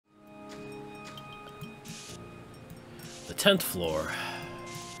10th floor.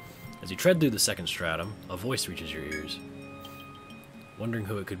 As you tread through the second stratum, a voice reaches your ears. Wondering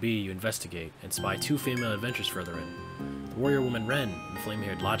who it could be, you investigate and spy two female adventurers further in. The warrior woman Ren and the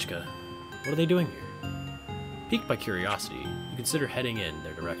flame-haired Lachka. What are they doing here? Piqued by curiosity, you consider heading in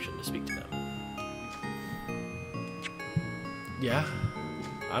their direction to speak to them. Yeah,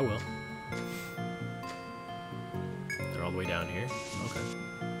 I will. They're all the way down here? Okay.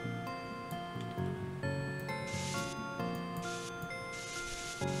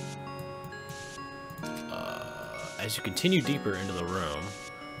 As you continue deeper into the room,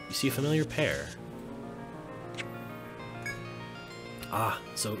 you see a familiar pair. Ah,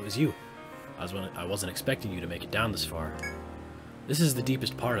 so it was you. I wasn't expecting you to make it down this far. This is the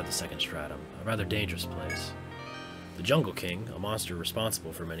deepest part of the second stratum, a rather dangerous place. The Jungle King, a monster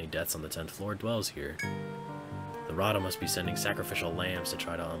responsible for many deaths on the 10th floor, dwells here. The Radha must be sending sacrificial lambs to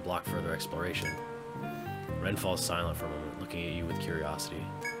try to unblock further exploration. Ren falls silent for a moment, looking at you with curiosity.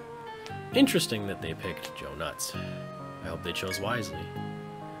 Interesting that they picked Joe Nuts. I hope they chose wisely.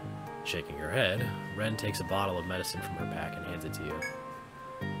 Shaking her head, Ren takes a bottle of medicine from her pack and hands it to you.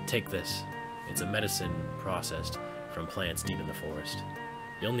 Take this. It's a medicine processed from plants deep in the forest.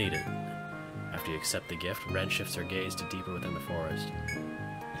 You'll need it. After you accept the gift, Ren shifts her gaze to deeper within the forest.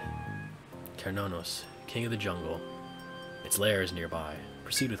 Cernunnos, king of the jungle. Its lair is nearby.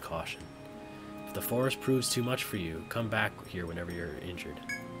 Proceed with caution. If the forest proves too much for you, come back here whenever you're injured.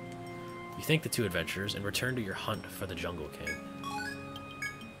 You thank the two adventurers and return to your hunt for the Jungle King.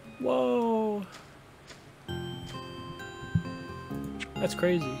 Whoa! That's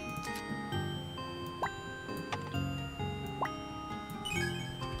crazy.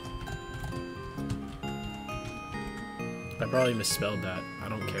 I probably misspelled that. I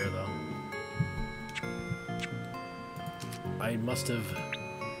don't care though. I must have...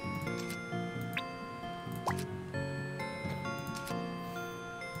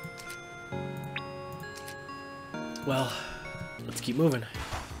 Well, let's keep moving.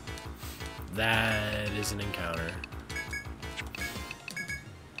 That is an encounter.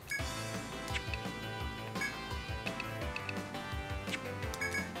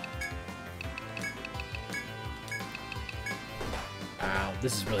 Ow,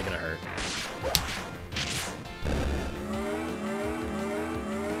 this is really gonna hurt.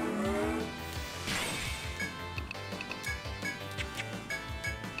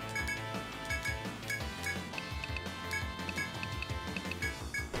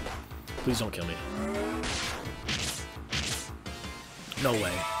 Please don't kill me. No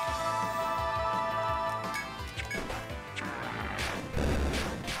way.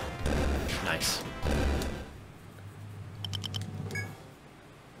 Nice.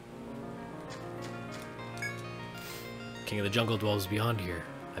 King of the jungle dwells beyond here.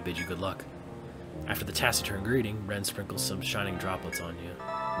 I bid you good luck. After the taciturn greeting, Ren sprinkles some shining droplets on you.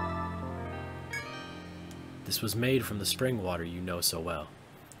 This was made from the spring water you know so well.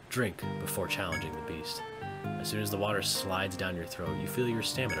 Drink before challenging the beast. As soon as the water slides down your throat, you feel your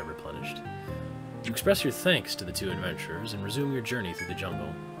stamina replenished. You express your thanks to the two adventurers and resume your journey through the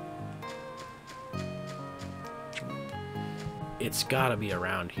jungle. It's gotta be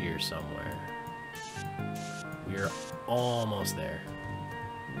around here somewhere. We're almost there.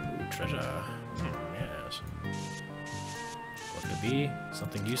 Ooh, treasure. Yes. What could it be?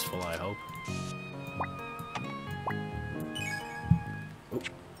 Something useful, I hope.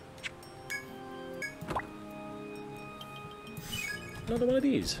 Another one of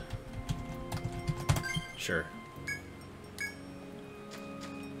these. Sure.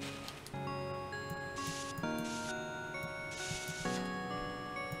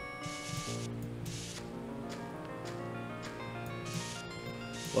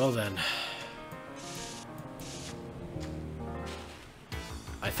 Well then.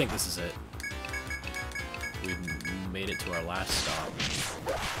 I think this is it. We've made it to our last stop.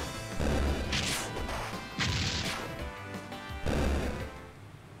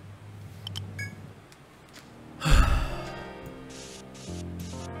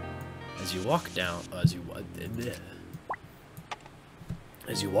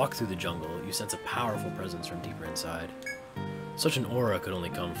 As you walk through the jungle, you sense a powerful presence from deeper inside. Such an aura could only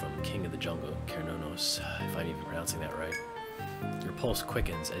come from King of the Jungle, Cernunnos, if I'm even pronouncing that right. Your pulse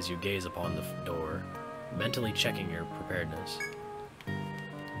quickens as you gaze upon the door, mentally checking your preparedness.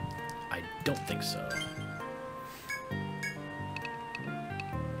 I don't think so.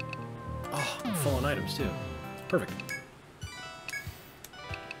 Oh, full on items too. Perfect.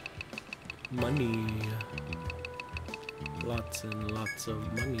 Money. Lots and lots of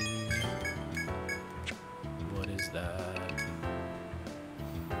money. What is that?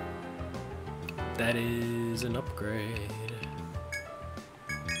 That is an upgrade.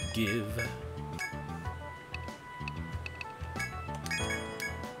 give.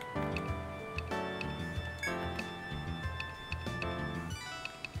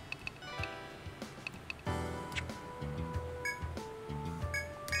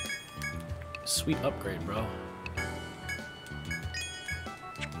 Sweet upgrade, bro.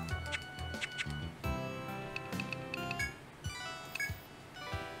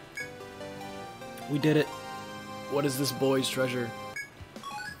 We did it. What is this boy's treasure?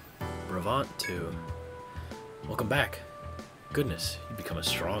 Bravant 2. Welcome back. Goodness, you've become a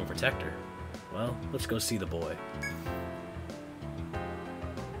strong protector. Well, let's go see the boy.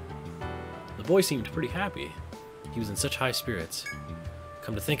 The boy seemed pretty happy. He was in such high spirits.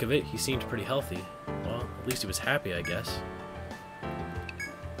 Come to think of it, he seemed pretty healthy. Well, at least he was happy, I guess.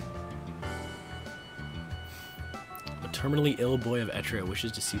 A terminally ill boy of Etria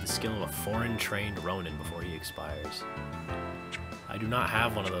wishes to see the skill of a foreign-trained Ronin before he expires. I do not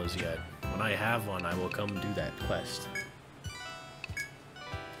have one of those yet. When I have one, I will come do that quest.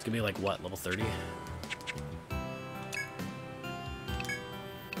 It's gonna be like, what, level 30?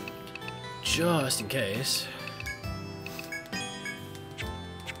 Just in case.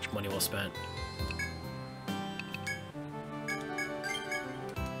 Money well spent.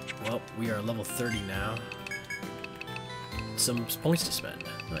 Well, we are level 30 now. Some points to spend.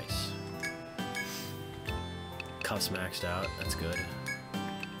 Nice. Cuffs maxed out. That's good.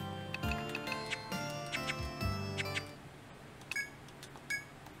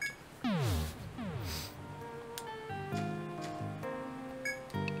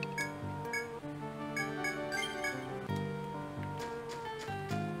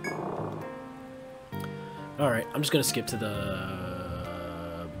 Alright, I'm just gonna skip to the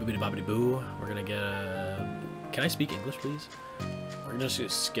boobity bobbity boo. We're gonna get a... Can I speak English, please? We're gonna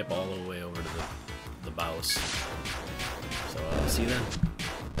just skip all the way over to the bows. So I'll see you then.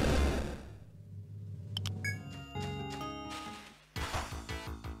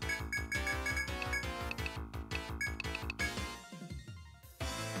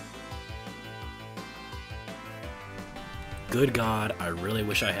 Good God, I really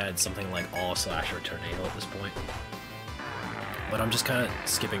wish I had something like all slash or tornado at this point. But I'm just kind of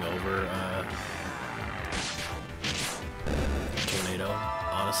skipping over tornado,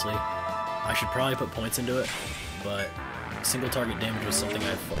 honestly. I should probably put points into it, but single target damage was something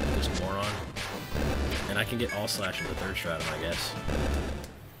I focused more on. And I can get all slash in the third stratum, I guess.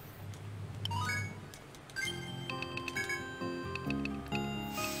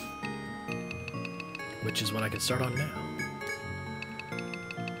 Which is what I could start on now.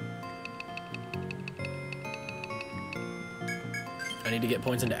 I need to get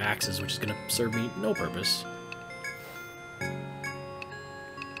points into axes, which is going to serve me no purpose.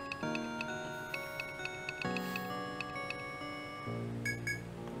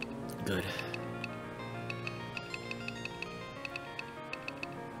 Good.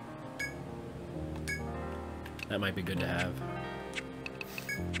 That might be good to have.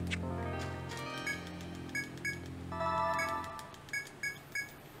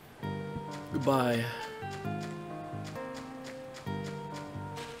 Goodbye.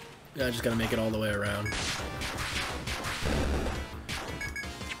 Yeah, I just gotta make it all the way around.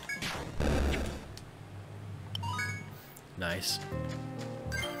 Nice.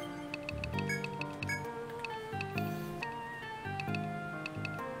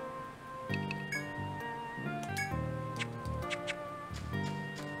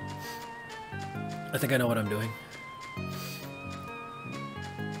 I think I know what I'm doing.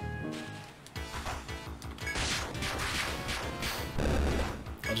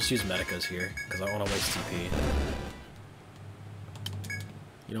 I'll just use Medicas here, because I don't want to waste TP.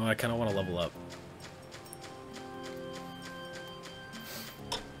 You know what, I kind of want to level up.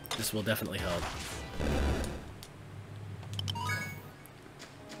 This will definitely help.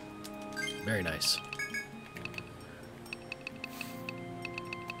 Very nice.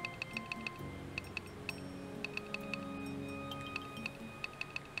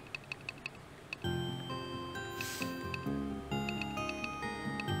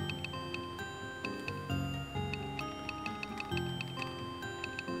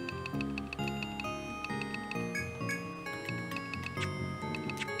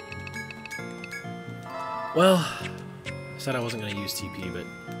 Well, I said I wasn't going to use TP, but...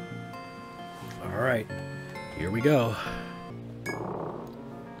 Alright, here we go.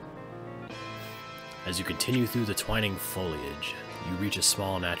 As you continue through the twining foliage, you reach a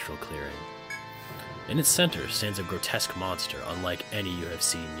small natural clearing. In its center stands a grotesque monster unlike any you have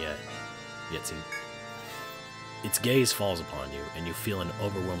seen yet. Its gaze falls upon you, and you feel an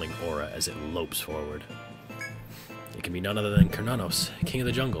overwhelming aura as it lopes forward. It can be none other than Cernunnos, king of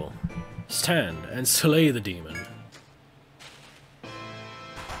the jungle. Stand and slay the demon.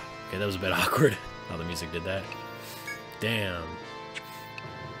 Okay, that was a bit awkward how the music did that. Damn.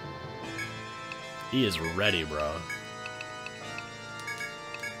 He is ready, bro.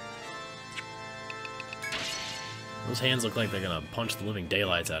 Those hands look like they're gonna punch the living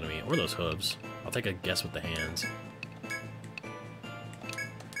daylights out of me. Or those hooves. I'll take a guess with the hands.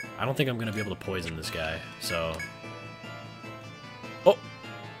 I don't think I'm gonna be able to poison this guy, so... Oh!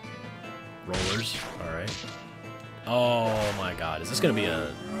 Rollers. Alright. Oh my god. Is this gonna be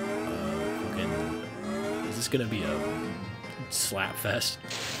a fucking... Is this gonna be a slap fest?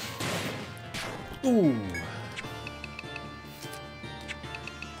 Ooh!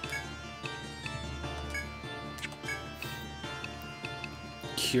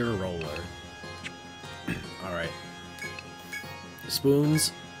 Cure roller. Alright.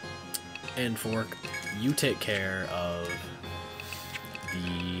 Spoons and fork, you take care of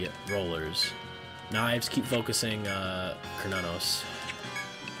the rollers. Knives, keep focusing Cernunnos.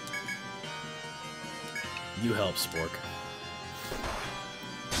 You help, Spork.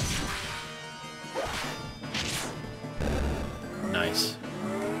 Nice.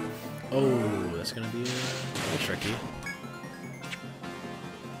 Oh, that's gonna be a little tricky.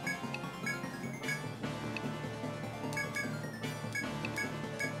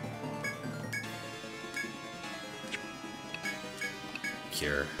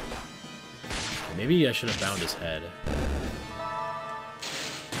 Cure. Maybe I should have bound his head.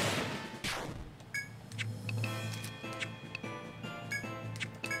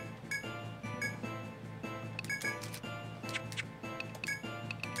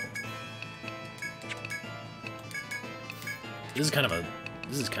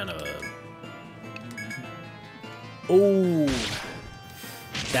 This is kind of a... Oh!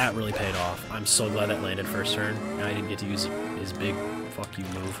 That really paid off. I'm so glad that landed first turn. Now I didn't get to use his big fuck you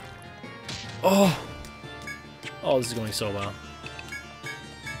move. Oh! Oh, this is going so well.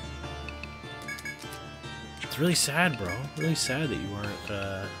 It's really sad, bro. Really sad that you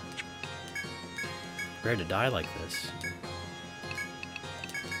weren't, prepared to die like this.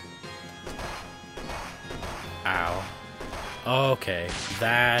 Ow. Okay,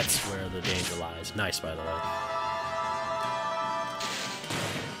 that's where the danger lies. Nice, by the way.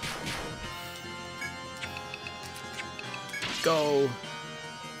 Go!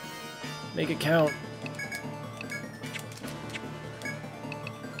 Make it count.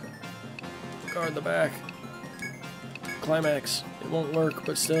 Guard the back. Climax. It won't work,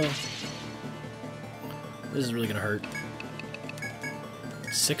 but still. This is really gonna hurt.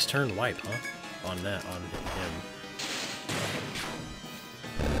 6-turn wipe, huh? On that, on him.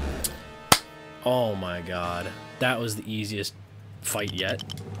 Oh my god. That was the easiest fight yet.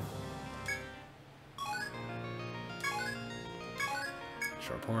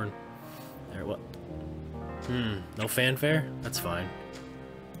 Sharp horn. There, what? No fanfare? That's fine.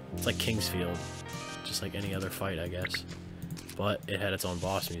 It's like Kingsfield. Just like any other fight, I guess. But it had its own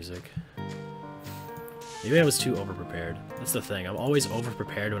boss music. Maybe I was too over-prepared. That's the thing. I'm always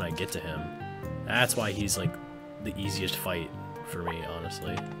over-prepared when I get to him. That's why he's like the easiest fight for me,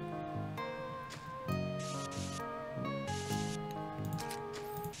 honestly.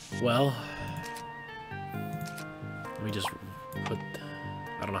 Well, let me just put...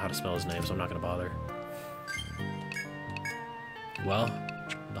 I don't know how to spell his name, so I'm not going to bother. Well,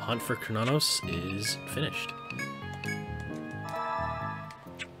 the hunt for Cernunnos is finished.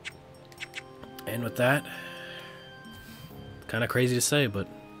 And with that, kind of crazy to say, but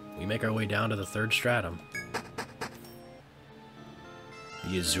we make our way down to the 3rd stratum.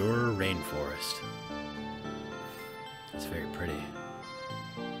 The Azure Rainforest. It's very pretty.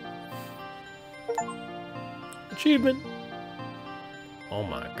 Achievement! Oh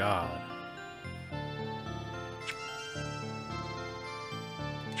my god.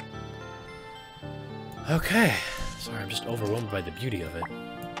 Okay. Sorry, I'm just overwhelmed by the beauty of it.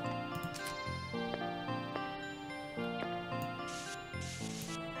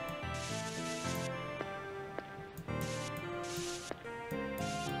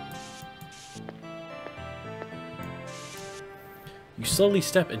 You slowly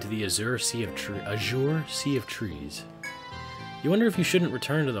step into the Azure Sea of Trees. You wonder if you shouldn't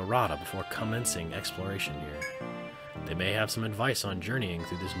return to the Radha before commencing exploration here. They may have some advice on journeying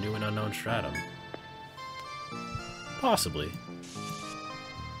through this new and unknown stratum. Possibly.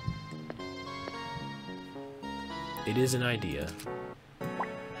 It is an idea.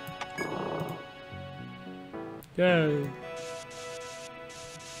 Yay!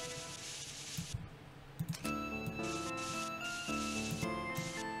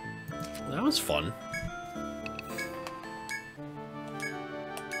 That was fun.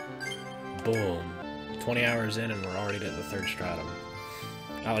 Boom. 20 hours in and we're already at the 3rd stratum.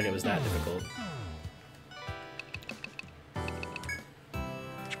 Not like it was that difficult.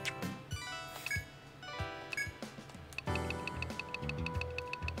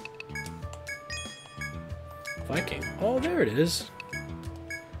 Viking. Oh, there it is.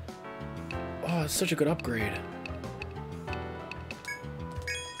 Oh, it's such a good upgrade.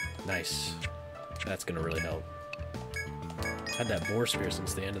 Nice. That's gonna really help. I've had that boar spear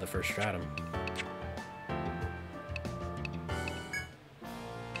since the end of the 1st stratum.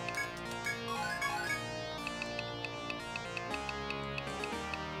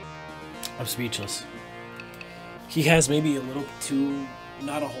 I'm speechless. He has maybe a little too,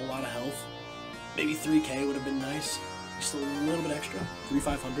 not a whole lot of health. Maybe 3k would have been nice. Just a little bit extra.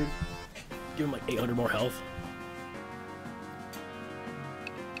 3,500. Give him like 800 more health.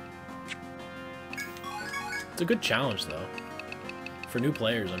 It's a good challenge though. For new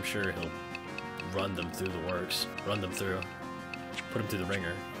players, I'm sure he'll run them through the works. Run them through. Put them through the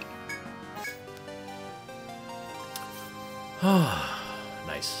ringer.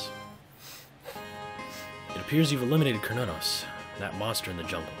 Nice. It appears you've eliminated Cernunnos, that monster in the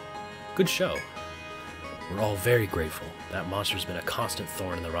jungle. Good show. We're all very grateful. That monster's been a constant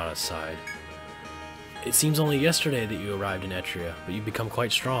thorn in the Radha's side. It seems only yesterday that you arrived in Etria, but you've become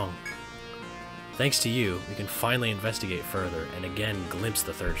quite strong. Thanks to you, we can finally investigate further and again glimpse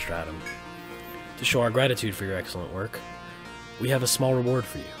the 3rd stratum. To show our gratitude for your excellent work, we have a small reward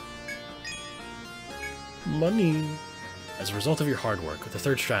for you. Money. As a result of your hard work, the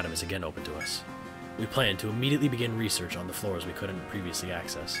 3rd stratum is again open to us. We plan to immediately begin research on the floors we couldn't previously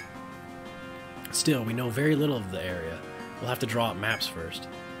access. Still, we know very little of the area. We'll have to draw up maps first.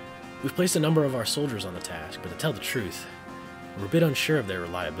 We've placed a number of our soldiers on the task, but to tell the truth, we're a bit unsure of their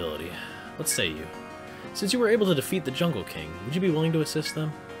reliability. What say you? Since you were able to defeat the Jungle King, would you be willing to assist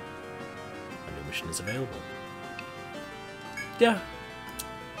them? A new mission is available. Yeah.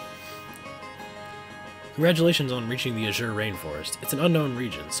 Congratulations on reaching the Azure Rainforest. It's an unknown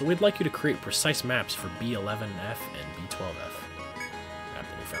region, so we'd like you to create precise maps for B11F and B12F. Map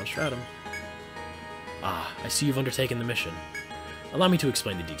the newfound stratum. Ah, I see you've undertaken the mission. Allow me to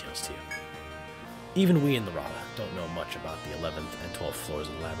explain the details to you. Even we in the Radha don't know much about the 11th and 12th floors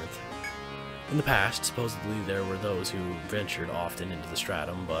of the labyrinth. In the past, supposedly there were those who ventured often into the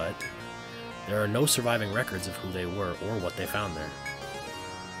stratum, but there are no surviving records of who they were or what they found there.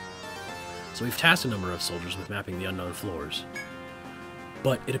 So we've tasked a number of soldiers with mapping the unknown floors.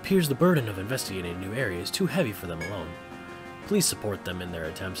 But it appears the burden of investigating a new area is too heavy for them alone. Please support them in their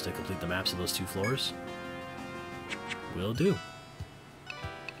attempts to complete the maps of those 2 floors. Will do.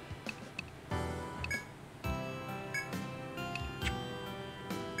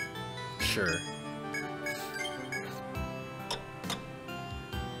 Sure.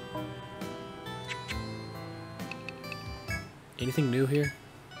 Anything new here?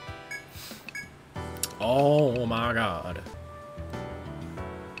 Oh my god.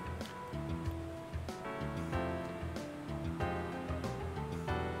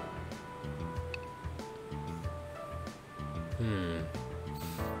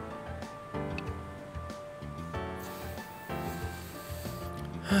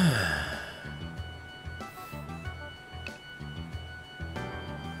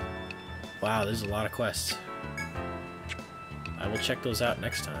 Wow, there's a lot of quests. I will check those out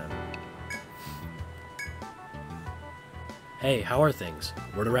next time. Hey, how are things?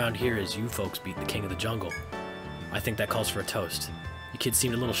 Word around here is you folks beat the king of the jungle. I think that calls for a toast. You kids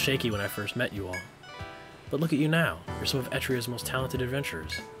seemed a little shaky when I first met you all. But look at you now. You're some of Etria's most talented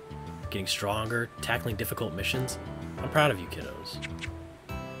adventurers. Getting stronger, tackling difficult missions. I'm proud of you, kiddos.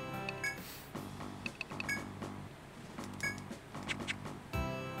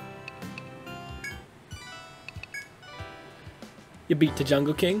 You beat the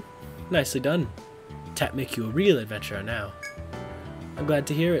Jungle King? Nicely done. Tat make you a real adventurer now. I'm glad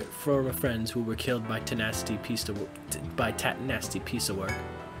to hear it from my friends who were killed by Tat nasty piece of work.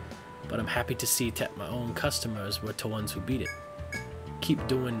 But I'm happy to see that my own customers were the ones who beat it. Keep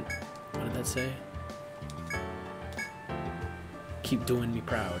doing... what did that say? Keep doing me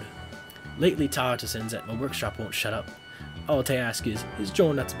proud. Lately, artisans at my workshop won't shut up. All they ask is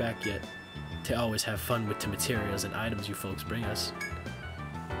Joe Nuts back yet? They always have fun with the materials and items you folks bring us.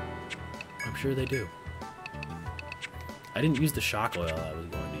 I'm sure they do. I didn't use the shock oil I was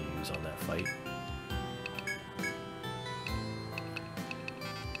going to use on that fight.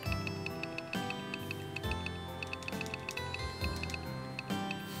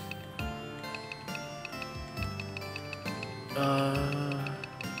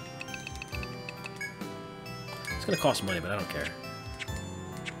 It's gonna cost money, but I don't care.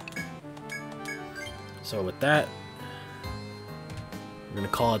 So with that, we're gonna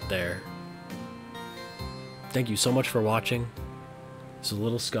call it there. Thank you so much for watching. It's a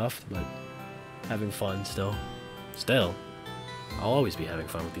little scuffed, but having fun still. Still, I'll always be having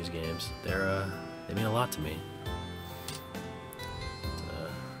fun with these games. They mean a lot to me.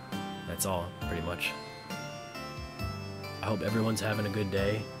 That's all, pretty much. I hope everyone's having a good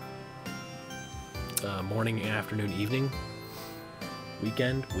day. Morning, afternoon, evening,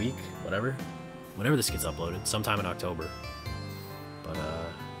 weekend, week, whatever. Whenever this gets uploaded, sometime in October. But,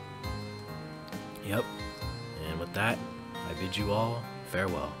 yep. And with that, I bid you all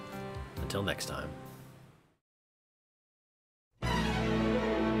farewell. Until next time.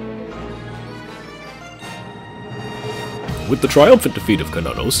 With the triumphant defeat of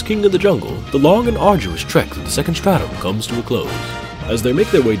Cernunnos, King of the Jungle, the long and arduous trek through the second stratum comes to a close. As they make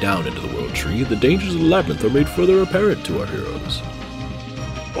their way down into the World Tree, the dangers of the labyrinth are made further apparent to our heroes.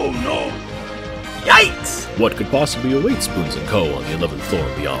 Oh no! Yikes! What could possibly await Spoons & Co. on the 11th floor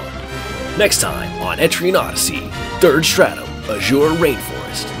and beyond? Next time on Etrian Odyssey, 3rd Stratum, Azure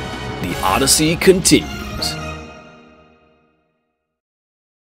Rainforest. The Odyssey continues.